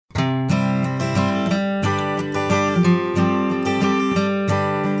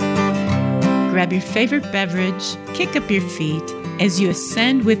grab your favorite beverage, kick up your feet as you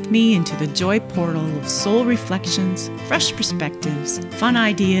ascend with me into the joy portal of soul reflections, fresh perspectives, fun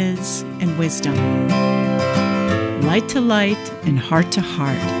ideas, and wisdom. Light to light and heart to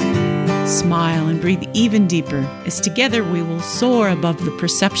heart. Smile and breathe even deeper as together we will soar above the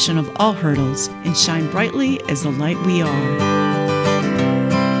perception of all hurdles and shine brightly as the light we are.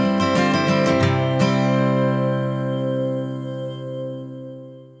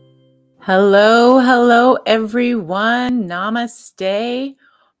 Hello, everyone. Namaste.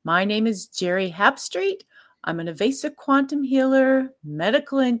 My name is Jerry Hapstreet. I'm an evasive quantum healer,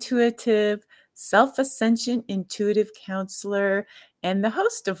 medical intuitive, self-ascension intuitive counselor, and the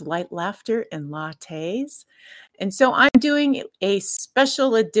host of Light, Laughter, and Lattes. And so I'm doing a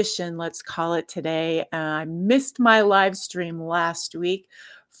special edition, let's call it today. I missed my live stream last week.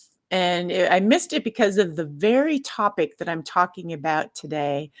 And I missed it because of the very topic that I'm talking about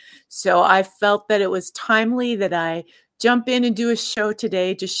today. So I felt that it was timely that I jump in and do a show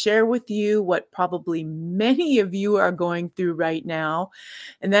today to share with you what probably many of you are going through right now.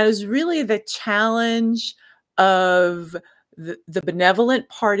 And that is really the challenge of the benevolent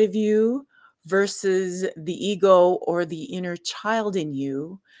part of you versus the ego or the inner child in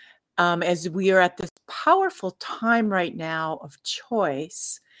you. As we are at this powerful time right now of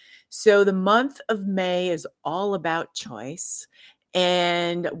choice. So the month of May is all about choice.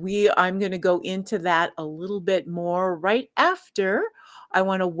 And I'm going to go into that a little bit more right after. I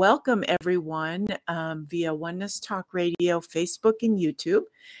want to welcome everyone via Oneness Talk Radio, Facebook, and YouTube.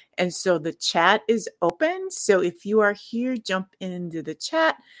 And so the chat is open. So if you are here, jump into the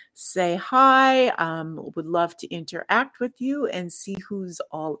chat, say hi. Would love to interact with you and see who's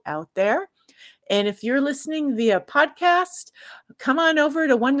all out there. And if you're listening via podcast, come on over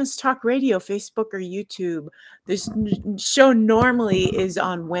to Oneness Talk Radio, Facebook or YouTube. This show normally is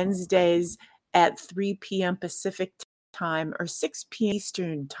on Wednesdays at 3 p.m. Pacific time or 6 p.m.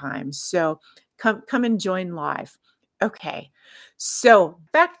 Eastern time. So come and join live. Okay, so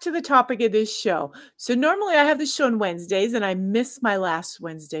back to the topic of this show. So normally I have the show on Wednesdays, and I missed my last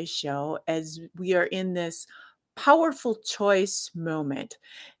Wednesday show as we are in this powerful choice moment.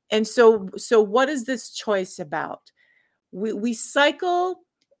 And so what is this choice about? We cycle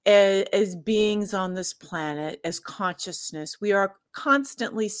as beings on this planet, as consciousness. We are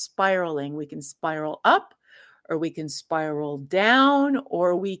constantly spiraling. We can spiral up, or we can spiral down,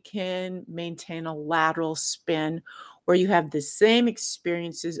 or we can maintain a lateral spin where you have the same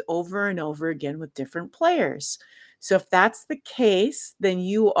experiences over and over again with different players. So if that's the case, then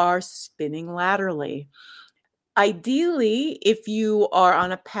you are spinning laterally. Ideally, if you are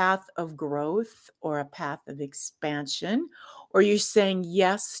on a path of growth or a path of expansion, or you're saying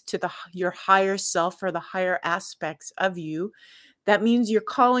yes to your higher self or the higher aspects of you, that means you're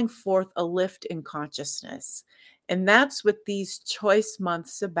calling forth a lift in consciousness. And that's what these choice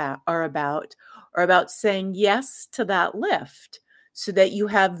months are about saying yes to that lift so that you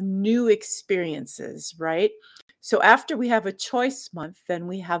have new experiences, right? So after we have a choice month, then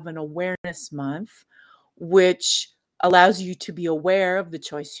we have an awareness month, which allows you to be aware of the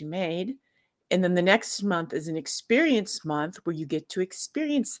choice you made. And then the next month is an experience month where you get to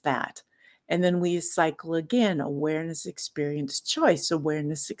experience that. And then we cycle again, awareness, experience, choice,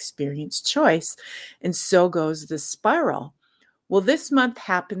 awareness, experience, choice. And so goes the spiral. Well, this month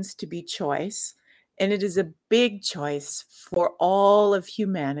happens to be choice, and it is a big choice for all of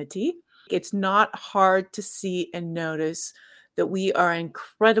humanity. It's not hard to see and notice that we are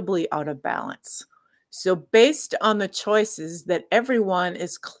incredibly out of balance. So based on the choices that everyone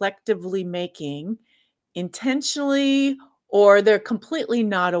is collectively making, intentionally, or they're completely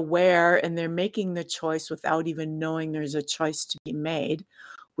not aware and they're making the choice without even knowing there's a choice to be made,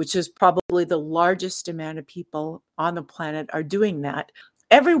 which is probably the largest amount of people on the planet are doing that.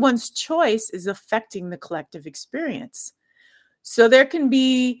 Everyone's choice is affecting the collective experience. So there can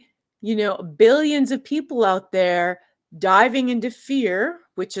be, billions of people out there diving into fear,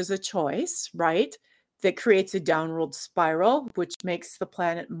 which is a choice, right? That creates a downward spiral, which makes the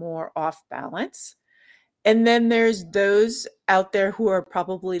planet more off balance. And then there's those out there who are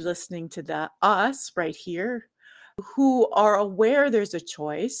probably listening to us right here, who are aware there's a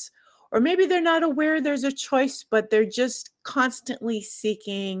choice, or maybe they're not aware there's a choice, but they're just constantly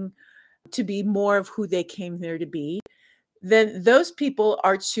seeking to be more of who they came there to be. Then those people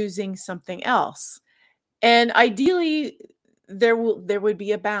are choosing something else. And ideally, there would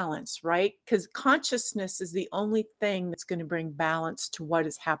be a balance, right? Because consciousness is the only thing that's going to bring balance to what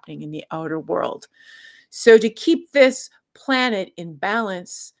is happening in the outer world. So to keep this planet in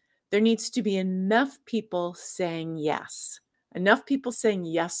balance, there needs to be enough people saying yes. Enough people saying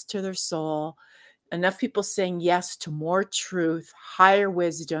yes to their soul, enough people saying yes to more truth, higher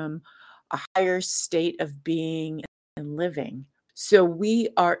wisdom, a higher state of being and living. So we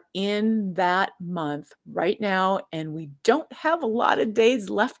are in that month right now, and we don't have a lot of days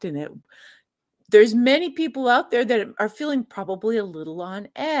left in it. There's many people out there that are feeling probably a little on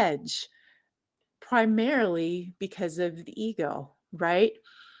edge, primarily because of the ego, right?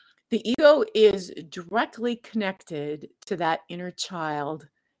 The ego is directly connected to that inner child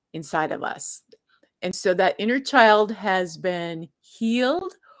inside of us. And so that inner child has been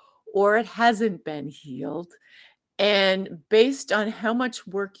healed or it hasn't been healed. And based on how much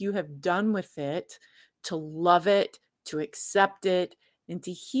work you have done with it to love it, to accept it, and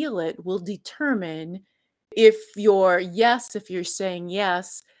to heal it will determine if if you're saying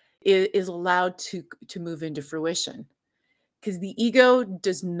yes, is allowed to move into fruition. Because the ego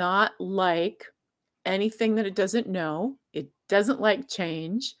does not like anything that it doesn't know. It doesn't like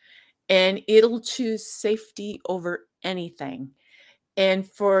change, and it'll choose safety over anything. And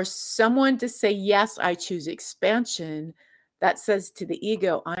for someone to say, yes, I choose expansion, that says to the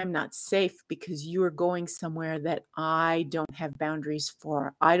ego, I'm not safe because you are going somewhere that I don't have boundaries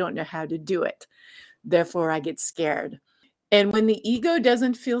for. I don't know how to do it. Therefore, I get scared. And when the ego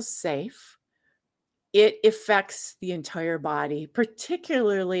doesn't feel safe, it affects the entire body,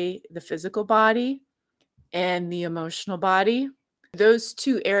 particularly the physical body and the emotional body. Those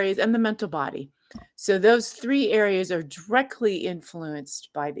two areas, and the mental body. So those three areas are directly influenced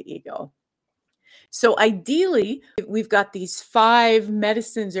by the ego. So ideally, we've got these 5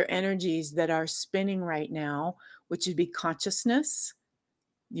 medicines or energies that are spinning right now, which would be consciousness,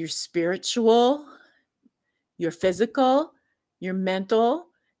 your spiritual, your physical, your mental,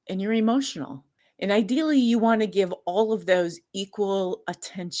 and your emotional. And ideally, you want to give all of those equal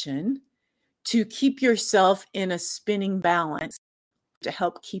attention to keep yourself in a spinning balance to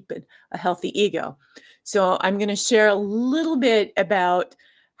help keep it a healthy ego. So I'm going to share a little bit about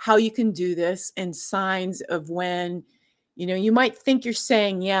how you can do this and signs of when, you might think you're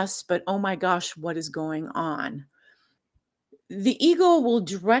saying yes, but oh my gosh, what is going on? The ego will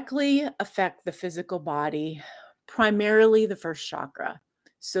directly affect the physical body, primarily the first chakra.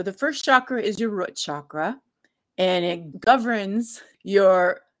 So the first chakra is your root chakra, and it governs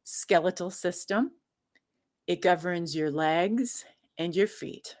your skeletal system. It governs your legs and your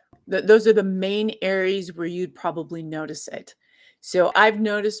feet. Those are the main areas where you'd probably notice it. So I've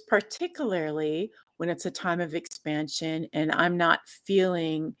noticed particularly when it's a time of expansion and I'm not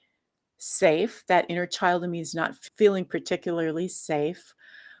feeling safe, that inner child in me is not feeling particularly safe,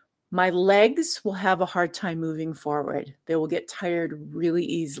 my legs will have a hard time moving forward. They will get tired really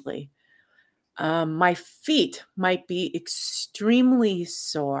easily. My feet might be extremely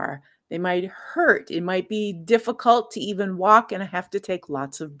sore. They might hurt. It might be difficult to even walk, and I have to take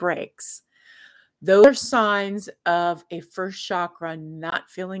lots of breaks. Those are signs of a first chakra not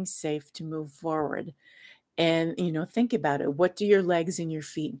feeling safe to move forward. And, think about it. What do your legs and your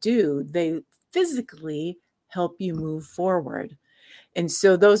feet do? They physically help you move forward. And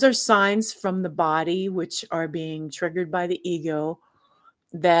so those are signs from the body, which are being triggered by the ego,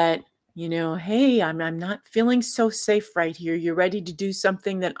 that hey, I'm not feeling so safe right here. You're ready to do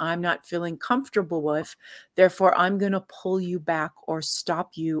something that I'm not feeling comfortable with. Therefore, I'm going to pull you back or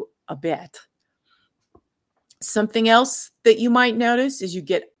stop you a bit. Something else that you might notice is you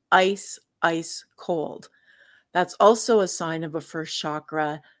get ice cold. That's also a sign of a first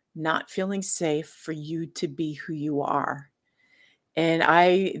chakra not feeling safe for you to be who you are. And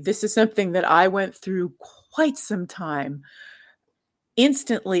this is something that I went through quite some time.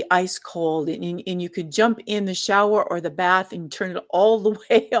 Instantly ice cold, and you could jump in the shower or the bath and turn it all the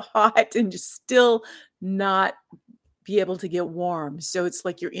way hot and just still not be able to get warm. So it's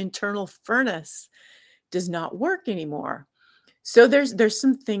like your internal furnace does not work anymore. So there's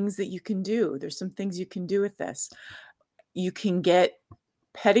some things that you can do. There's some things you can do with this. You can get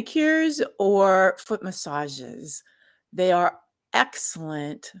pedicures or foot massages. They are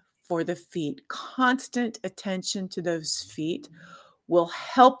excellent for the feet. Constant attention to those feet will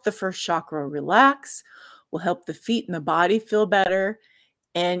help the first chakra relax, will help the feet and the body feel better,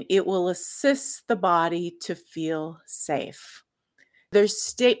 and it will assist the body to feel safe. There's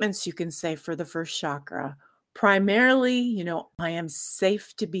statements you can say for the first chakra. Primarily, I am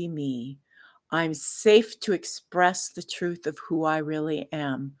safe to be me. I'm safe to express the truth of who I really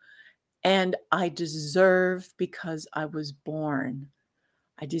am. And I deserve because I was born.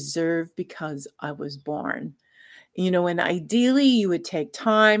 I deserve because I was born. And ideally you would take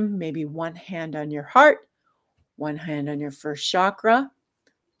time, maybe one hand on your heart, one hand on your first chakra.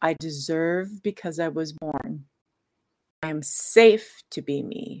 I deserve because I was born. I am safe to be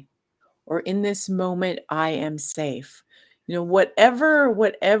me. or in this moment, I am safe.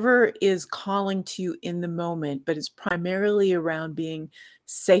 Whatever is calling to you in the moment, but it's primarily around being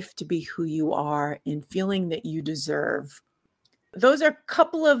safe to be who you are and feeling that you deserve. Those are a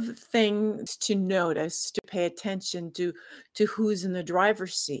couple of things to notice, to pay attention to who's in the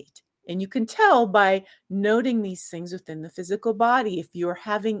driver's seat. And you can tell by noting these things within the physical body. If you're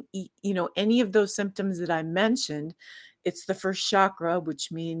having, any of those symptoms that I mentioned, it's the first chakra,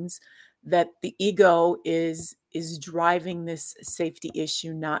 which means that the ego is driving this safety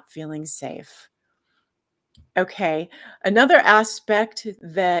issue, not feeling safe. Okay, another aspect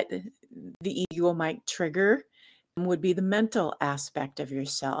that the ego might trigger would be the mental aspect of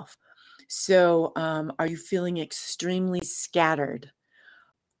yourself. So, are you feeling extremely scattered?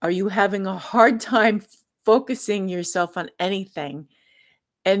 Are you having a hard time focusing yourself on anything?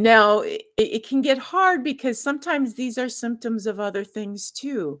 And now it can get hard because sometimes these are symptoms of other things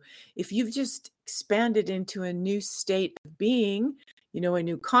too. If you've just expanded into a new state of being, a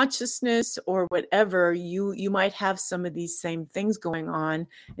new consciousness or whatever, you might have some of these same things going on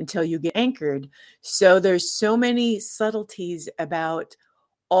until you get anchored. So there's so many subtleties about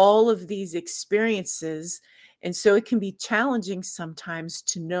all of these experiences. And so it can be challenging sometimes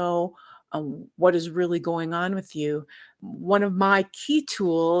to know what is really going on with you. One of my key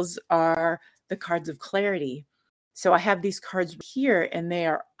tools are the cards of clarity. So I have these cards here and they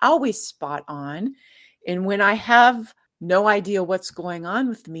are always spot on. And when I have no idea what's going on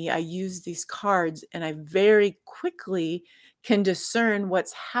with me, I use these cards and I very quickly can discern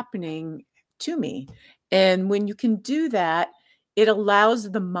what's happening to me. And when you can do that, it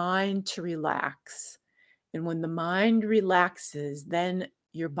allows the mind to relax. And when the mind relaxes, then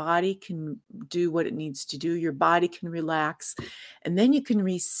your body can do what it needs to do. Your body can relax. And then you can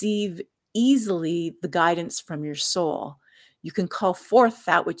receive easily the guidance from your soul. You can call forth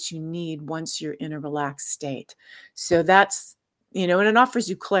that which you need once you're in a relaxed state. So that's, and it offers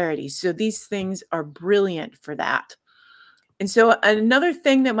you clarity. So these things are brilliant for that. And so another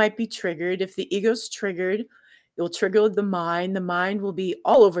thing that might be triggered, if the ego's triggered, it will trigger the mind. The mind will be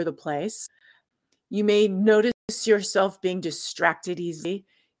all over the place. You may notice yourself being distracted easily.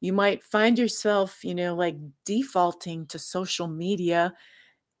 You might find yourself, like defaulting to social media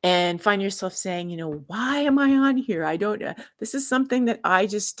and find yourself saying, why am I on here? I don't, this is something that I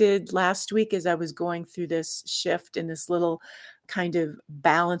just did last week as I was going through this shift in this little kind of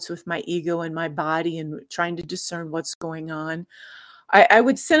balance with my ego and my body and trying to discern what's going on. I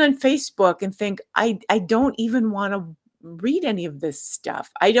would sit on Facebook and think, I don't even want to read any of this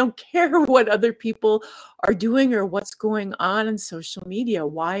stuff. I don't care what other people are doing or what's going on social media.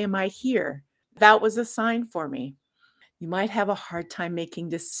 Why am I here? That was a sign for me. You might have a hard time making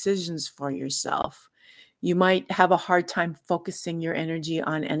decisions for yourself. You might have a hard time focusing your energy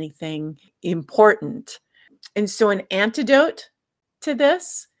on anything important. And so an antidote to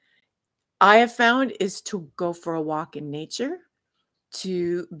this, I have found, is to go for a walk in nature,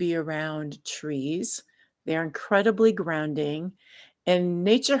 to be around trees. They're incredibly grounding. And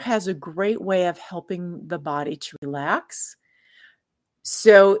nature has a great way of helping the body to relax.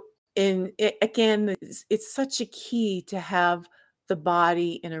 So again, it's such a key to have the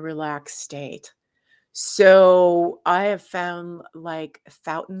body in a relaxed state. So I have found like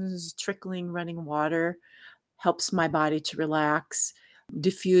fountains, trickling running water helps my body to relax.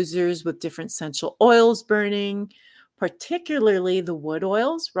 Diffusers with different essential oils burning, particularly the wood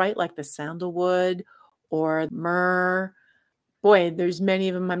oils, right? Like the sandalwood or myrrh. Boy, there's many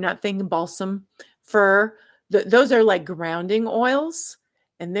of them. I'm not thinking balsam, fir. Those are like grounding oils,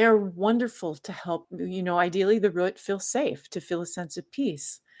 and they're wonderful to help, ideally the root feel safe, to feel a sense of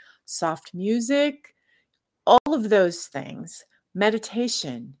peace. Soft music, all of those things.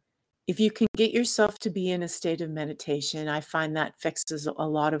 Meditation. If you can get yourself to be in a state of meditation, I find that fixes a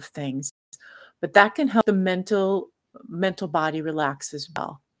lot of things. But that can help the mental body relax as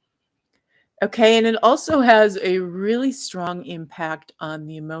well. Okay, and it also has a really strong impact on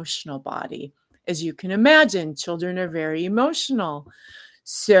the emotional body. As you can imagine, children are very emotional.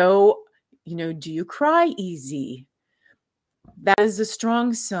 So, do you cry easy? That is a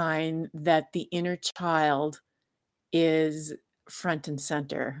strong sign that the inner child is front and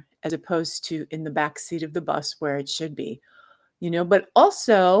center, as opposed to in the back seat of the bus where it should be. But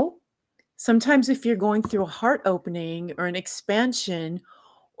also sometimes if you're going through a heart opening or an expansion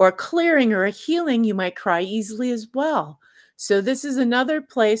or a clearing or a healing, you might cry easily as well. So this is another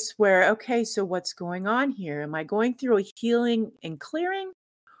place where, okay, so what's going on here? Am I going through a healing and clearing?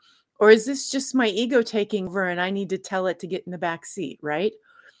 Or is this just my ego taking over and I need to tell it to get in the back seat, right?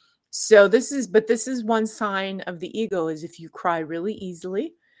 So this is one sign of the ego, is if you cry really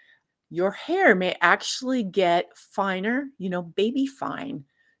easily. your hair may actually get finer, baby fine,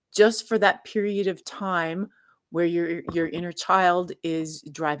 just for that period of time where your inner child is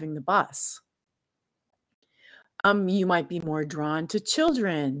driving the bus. You might be more drawn to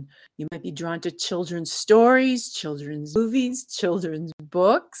children. You might be drawn to children's stories, children's movies, children's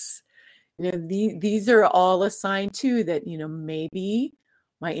books. These are all a sign too that, maybe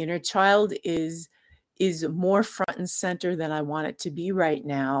my inner child is more front and center than I want it to be right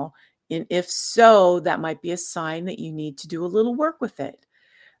now. And if so, that might be a sign that you need to do a little work with it.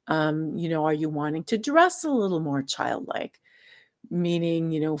 Are you wanting to dress a little more childlike?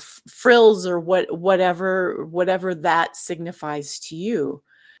 Meaning, frills or whatever that signifies to you.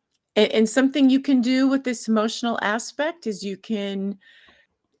 And something you can do with this emotional aspect is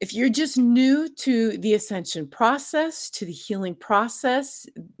if you're just new to the ascension process, to the healing process,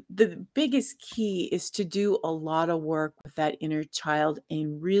 the biggest key is to do a lot of work with that inner child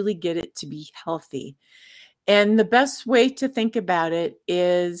and really get it to be healthy. And the best way to think about it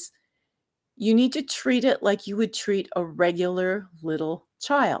is you need to treat it like you would treat a regular little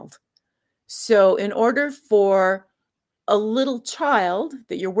child. So in order for a little child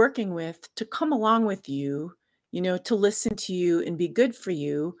that you're working with to come along with you, to listen to you and be good for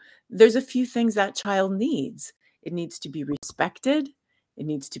you, there's a few things that child needs. It needs to be respected. It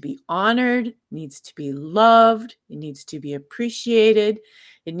needs to be honored. It needs to be loved. It needs to be appreciated.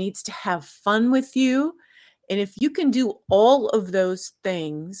 It needs to have fun with you. And if you can do all of those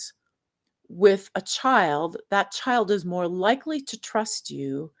things with a child, that child is more likely to trust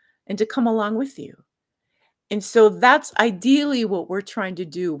you and to come along with you. And so that's ideally what we're trying to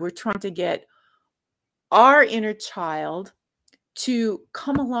do. We're trying to get our inner child to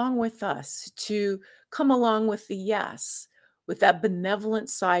come along with us, to come along with the yes, with that benevolent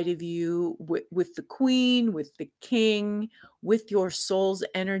side of you, with the queen, with the king, with your soul's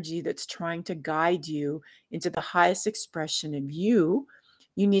energy that's trying to guide you into the highest expression of you.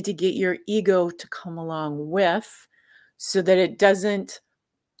 You need to get your ego to come along with so that it doesn't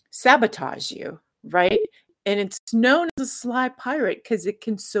sabotage you, right? And it's known as a sly pirate because it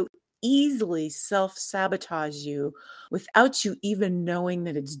can so easily self-sabotage you without you even knowing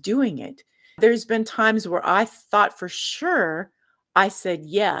that it's doing it. There's been times where I thought for sure I said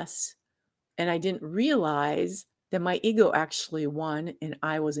yes, and I didn't realize that my ego actually won and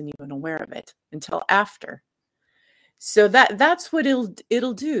I wasn't even aware of it until after. So that's what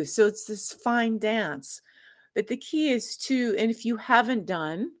it'll do. So it's this fine dance. But the key is to, and if you haven't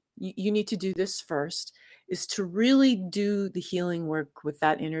done, you need to do this first, is to really do the healing work with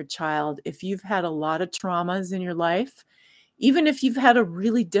that inner child. If you've had a lot of traumas in your life, even if you've had a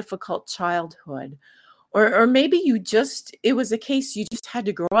really difficult childhood, or maybe it was a case you just had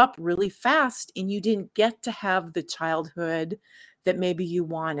to grow up really fast and you didn't get to have the childhood that maybe you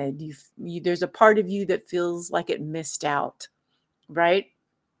wanted. There's a part of you that feels like it missed out, right?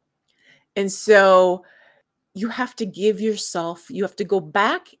 And so you have to you have to go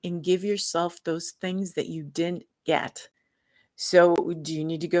back and give yourself those things that you didn't get. So do you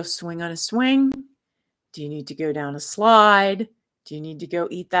need to go swing on a swing? Do you need to go down a slide? Do you need to go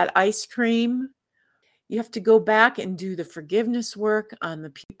eat that ice cream? You have to go back and do the forgiveness work on the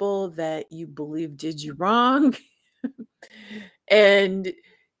people that you believe did you wrong. And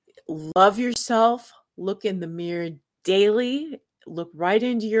love yourself. Look in the mirror daily. Look right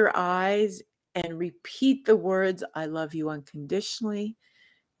into your eyes and repeat the words, I love you unconditionally.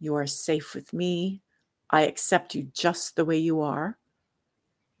 You are safe with me. I accept you just the way you are.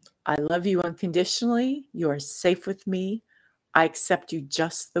 I love you unconditionally. You are safe with me. I accept you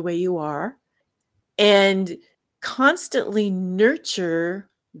just the way you are. And constantly nurture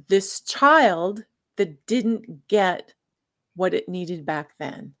this child that didn't get what it needed back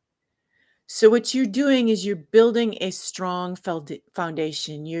then. So what you're doing is you're building a strong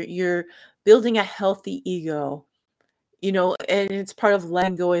foundation. You're building a healthy ego, and it's part of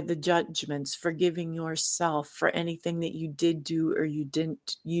letting go of the judgments, forgiving yourself for anything that you did do or you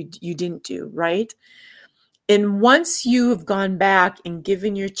didn't do, right? And once you have gone back and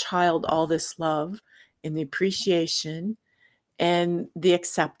given your child all this love and the appreciation and the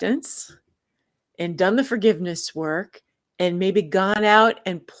acceptance and done the forgiveness work and maybe gone out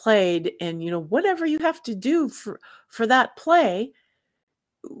and played and whatever you have to do for that play,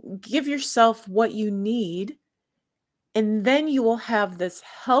 give yourself what you need, and then you will have this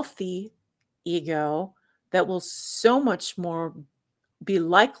healthy ego that will so much more be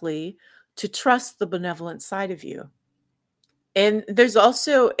likely to trust the benevolent side of you. And there's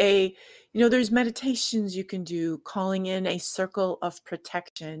also there's meditations you can do, calling in a circle of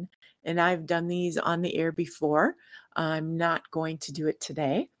protection. And I've done these on the air before. I'm not going to do it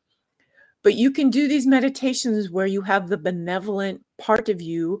today. But you can do these meditations where you have the benevolent part of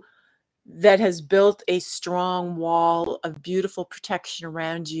you that has built a strong wall of beautiful protection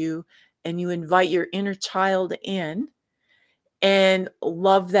around you, and you invite your inner child in and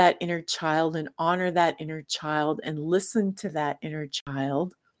love that inner child and honor that inner child and listen to that inner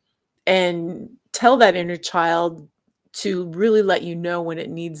child and tell that inner child to really let you know when it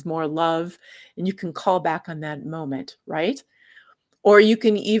needs more love, and you can call back on that moment, right? Or you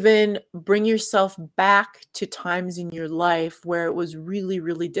can even bring yourself back to times in your life where it was really,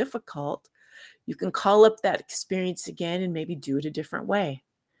 really difficult. You can call up that experience again and maybe do it a different way.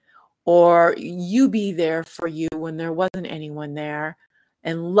 Or you be there for you when there wasn't anyone there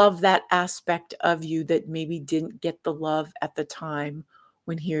and love that aspect of you that maybe didn't get the love at the time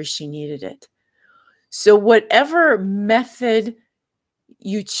when he or she needed it. So, whatever method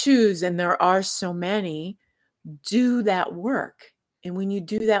you choose, and there are so many, do that work. And when you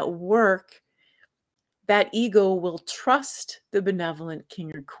do that work, that ego will trust the benevolent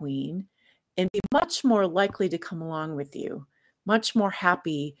king or queen and be much more likely to come along with you, much more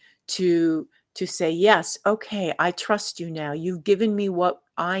happy to say, yes, okay, I trust you now. You've given me what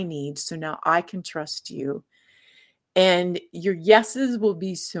I need, so now I can trust you. And your yeses will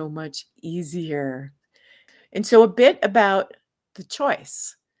be so much easier. And so a bit about the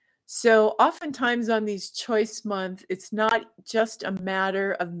choice. So oftentimes on these choice month, it's not just a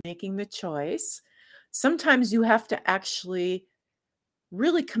matter of making the choice. Sometimes you have to actually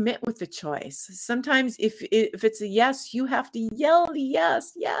really commit with the choice. Sometimes if it's a yes, you have to yell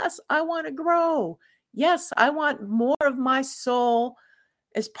yes, yes, I want to grow. Yes, I want more of my soul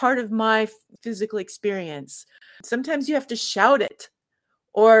as part of my physical experience. Sometimes you have to shout it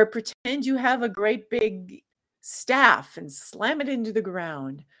or pretend you have a great big staff and slam it into the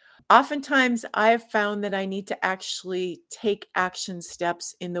ground. Oftentimes, I've found that I need to actually take action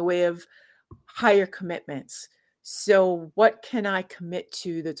steps in the way of higher commitments. So, what can I commit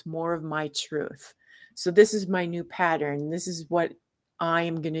to that's more of my truth? So, this is my new pattern. This is what I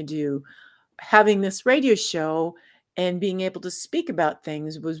am going to do. Having this radio show and being able to speak about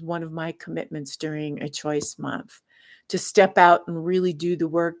things was one of my commitments during a choice month, to step out and really do the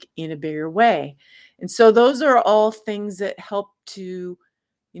work in a bigger way. And so those are all things that help to,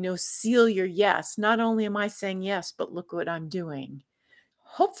 seal your yes. Not only am I saying yes, but look what I'm doing.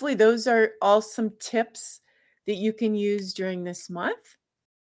 Hopefully those are all some tips that you can use during this month.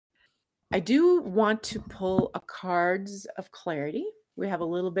 I do want to pull a cards of clarity. We have a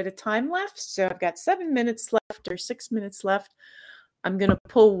little bit of time left, so I've got 7 minutes left or 6 minutes left. I'm going to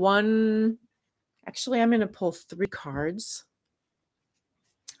pull one. Actually, I'm going to pull 3 cards.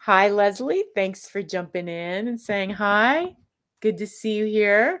 Hi, Leslie. Thanks for jumping in and saying hi. Good to see you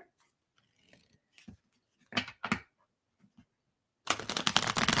here.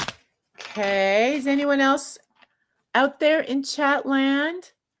 Okay. Is anyone else out there in chat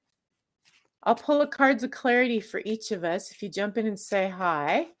land? I'll pull a cards of clarity for each of us if you jump in and say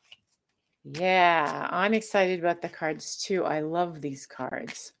hi. Yeah, I'm excited about the cards too. I love these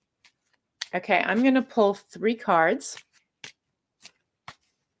cards. Okay, I'm going to pull 3 cards.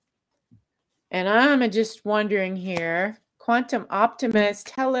 And I'm just wondering here, Quantum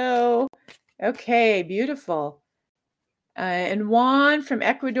Optimist, hello. Okay, beautiful. And Juan from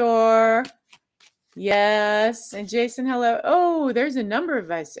Ecuador, yes. And Jason, hello. Oh, there's a number of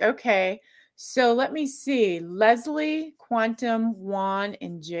us. Okay, so let me see. Leslie, Quantum, Juan,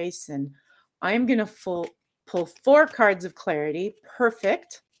 and Jason. I'm going to pull 4 cards of clarity.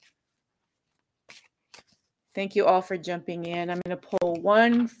 Perfect. Thank you all for jumping in. I'm going to pull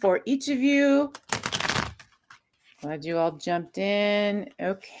 1 for each of you. Glad you all jumped in.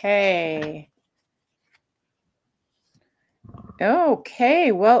 Okay.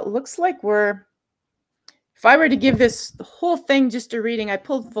 Okay, well, it looks like if I were to give this whole thing just a reading, I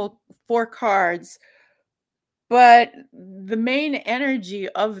pulled 4 cards, but the main energy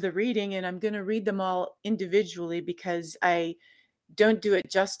of the reading, and I'm going to read them all individually because I don't do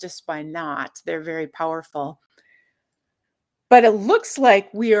it justice by not. They're very powerful. But it looks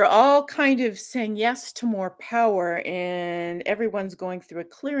like we are all kind of saying yes to more power, and everyone's going through a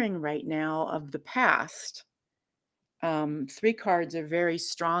clearing right now of the past. 3 cards are very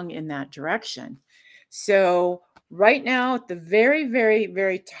strong in that direction. So right now at the very, very,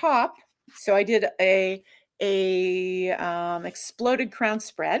 very top, so I did a exploded crown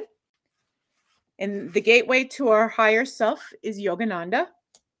spread. And the gateway to our higher self is Yogananda.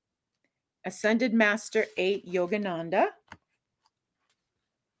 Ascended Master 8, Yogananda.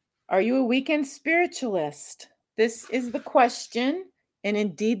 Are you a weekend spiritualist? This is the question, and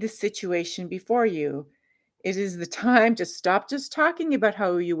indeed the situation before you. It is the time to stop just talking about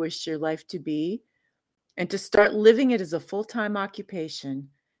how you wish your life to be and to start living it as a full-time occupation.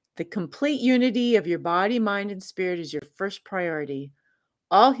 The complete unity of your body, mind, and spirit is your first priority.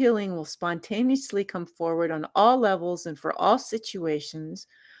 All healing will spontaneously come forward on all levels and for all situations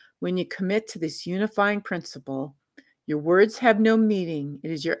when you commit to this unifying principle. Your words have no meaning. It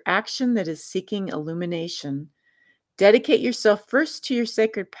is your action that is seeking illumination. Dedicate yourself first to your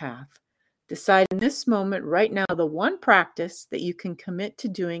sacred path. Decide in this moment right now the one practice that you can commit to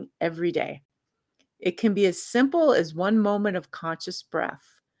doing every day. It can be as simple as one moment of conscious breath.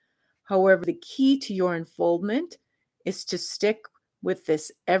 However, the key to your unfoldment is to stick with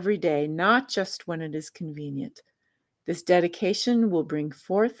this every day, not just when it is convenient. This dedication will bring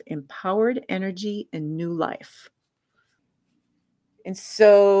forth empowered energy and new life. And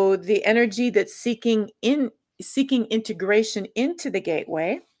so the energy that's seeking integration into the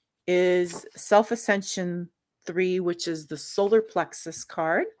gateway is Self-Ascension 3, which is the solar plexus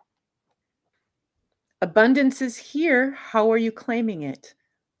card. Abundance is here. How are you claiming it?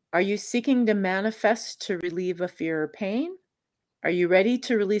 Are you seeking to manifest to relieve a fear or pain? Are you ready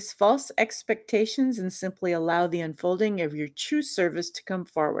to release false expectations and simply allow the unfolding of your true service to come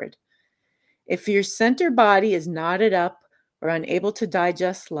forward? If your center body is knotted up or unable to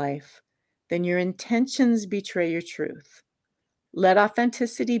digest life, then your intentions betray your truth. Let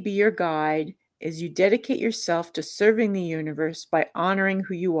authenticity be your guide as you dedicate yourself to serving the universe by honoring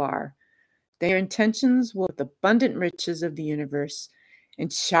who you are. Then your intentions will with abundant riches of the universe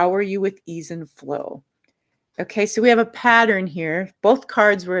and shower you with ease and flow. Okay, so we have a pattern here. Both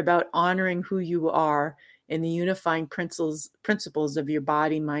cards were about honoring who you are and the unifying principles of your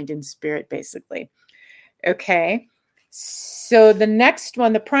body, mind, and spirit, basically. Okay, so the next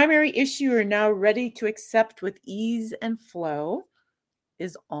one, the primary issue you're now ready to accept with ease and flow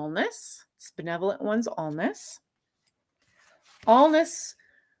is allness. It's benevolent one's allness. Allness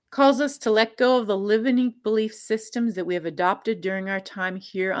calls us to let go of the limiting belief systems that we have adopted during our time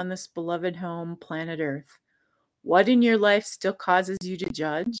here on this beloved home, planet Earth. What in your life still causes you to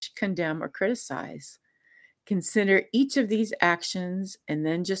judge, condemn, or criticize? Consider each of these actions and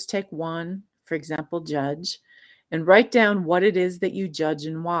then just take one, for example, judge, and write down what it is that you judge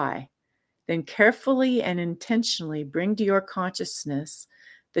and why. Then carefully and intentionally bring to your consciousness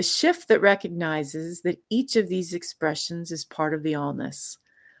the shift that recognizes that each of these expressions is part of the allness.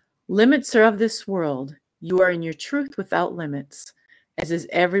 Limits are of this world. You are in your truth without limits, as is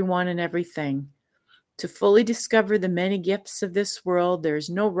everyone and everything. To fully discover the many gifts of this world, there is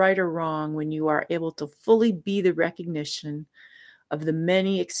no right or wrong when you are able to fully be the recognition of the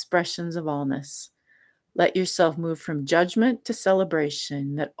many expressions of allness. Let yourself move from judgment to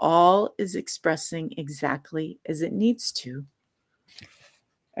celebration, that all is expressing exactly as it needs to.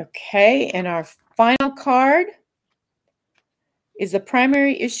 Okay, and our final card is the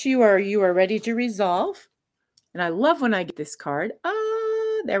primary issue or you are ready to resolve. And I love when I get this card.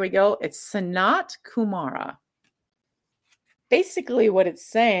 There we go. It's Sanat Kumara. Basically, what it's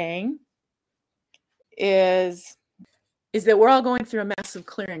saying is that we're all going through a massive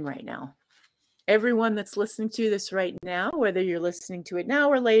clearing right now. Everyone that's listening to this right now, whether you're listening to it now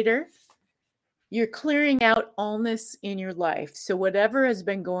or later, you're clearing out allness in your life. So whatever has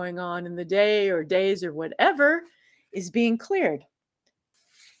been going on in the day or days or whatever is being cleared.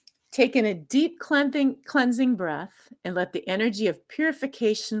 Take in a deep cleansing breath and let the energy of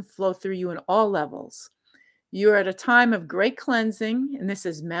purification flow through you in all levels. You are at a time of great cleansing, and this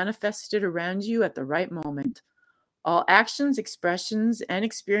is manifested around you at the right moment. All actions, expressions, and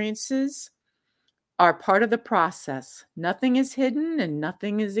experiences are part of the process. Nothing is hidden and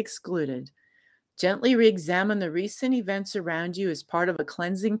nothing is excluded. Gently re-examine the recent events around you as part of a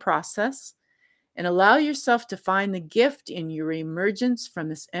cleansing process, and allow yourself to find the gift in your emergence from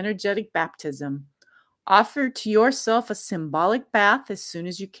this energetic baptism. Offer to yourself a symbolic bath as soon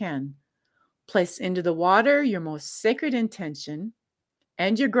as you can. Place into the water your most sacred intention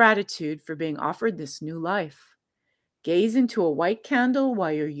and your gratitude for being offered this new life. Gaze into a white candle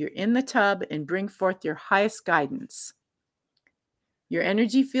while you're in the tub and bring forth your highest guidance. Your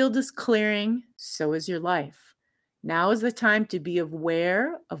energy field is clearing, so is your life. Now is the time to be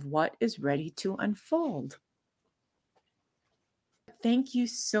aware of what is ready to unfold. Thank you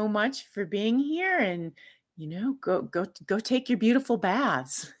so much for being here, and go take your beautiful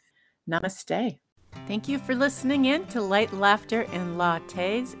baths. Namaste. Thank you for listening in to Light, Laughter, and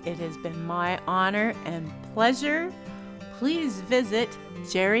Lattes. It has been my honor and pleasure. Please visit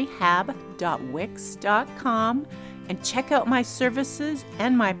jerryhab.wix.com and check out my services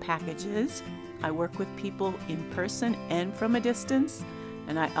and my packages. I work with people in person and from a distance,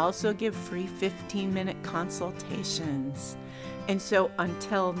 And I also give free 15-minute consultations. And so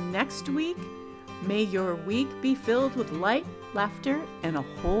until next week, may your week be filled with light, laughter, and a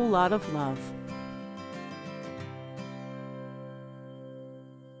whole lot of love.